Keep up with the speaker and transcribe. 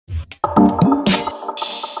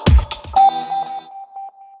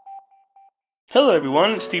Hello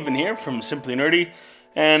everyone, Steven here from Simply Nerdy,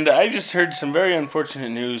 and I just heard some very unfortunate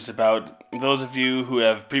news about those of you who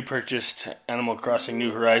have pre-purchased Animal Crossing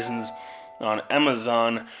New Horizons on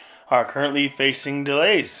Amazon are currently facing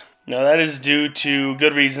delays. Now that is due to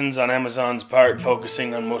good reasons on Amazon's part,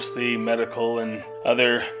 focusing on mostly medical and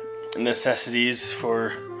other necessities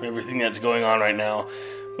for everything that's going on right now.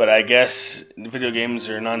 But I guess video games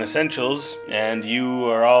are non-essentials, and you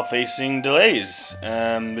are all facing delays,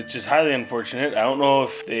 which is highly unfortunate. I don't know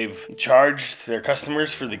if they've charged their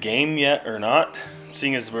customers for the game yet or not,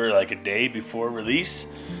 seeing as we're like a day before release.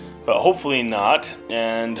 But hopefully not,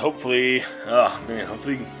 and hopefully,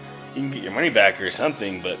 hopefully you can get your money back or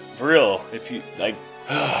something. But for real, if you like,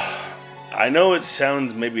 I know it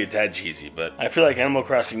sounds maybe a tad cheesy, but I feel like Animal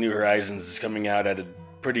Crossing New Horizons is coming out at a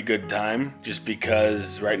pretty good time, just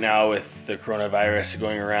because right now with the coronavirus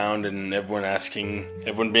going around and everyone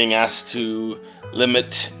being asked to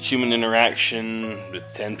limit human interaction with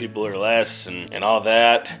 10 people or less and all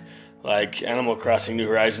that, like Animal Crossing New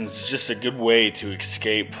Horizons is just a good way to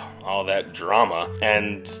escape all that drama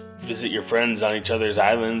and visit your friends on each other's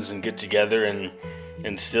islands and get together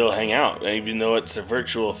and still hang out. Even though it's a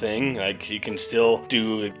virtual thing, like you can still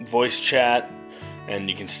do voice chat, and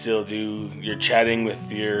you can still do your chatting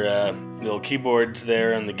with your little keyboards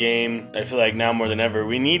there on the game. I feel like now more than ever,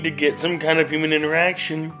 we need to get some kind of human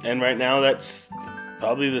interaction. And right now, that's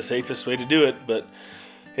probably the safest way to do it. But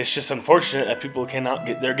it's just unfortunate that people cannot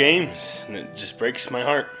get their games. And it just breaks my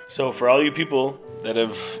heart. So for all you people that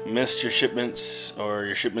have missed your shipments, or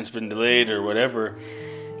your shipment's been delayed or whatever,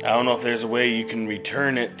 I don't know if there's a way you can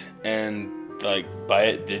return it and like buy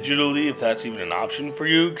it digitally, if that's even an option for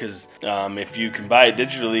you, because if you can buy it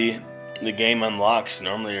digitally, the game unlocks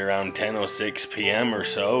normally around 10:06 p.m. or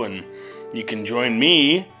so, and you can join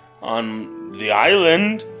me on the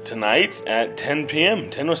island tonight at 10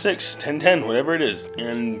 p.m., 10:06, 10:10, whatever it is,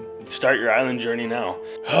 and start your island journey now.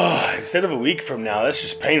 Instead of a week from now, that's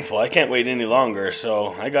just painful. I can't wait any longer,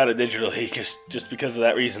 so I got it digitally just because of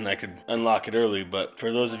that reason. I could unlock it early. But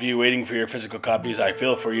for those of you waiting for your physical copies, I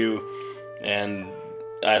feel for you. And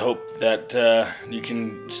I hope that you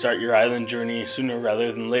can start your island journey sooner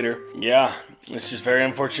rather than later. Yeah, it's just very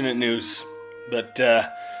unfortunate news. But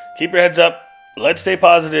keep your heads up. Let's stay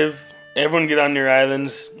positive. Everyone get on your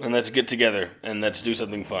islands and let's get together and let's do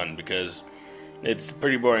something fun, because it's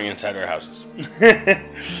pretty boring inside our houses.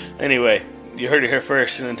 Anyway, you heard it here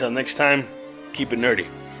first, and until next time, keep it nerdy.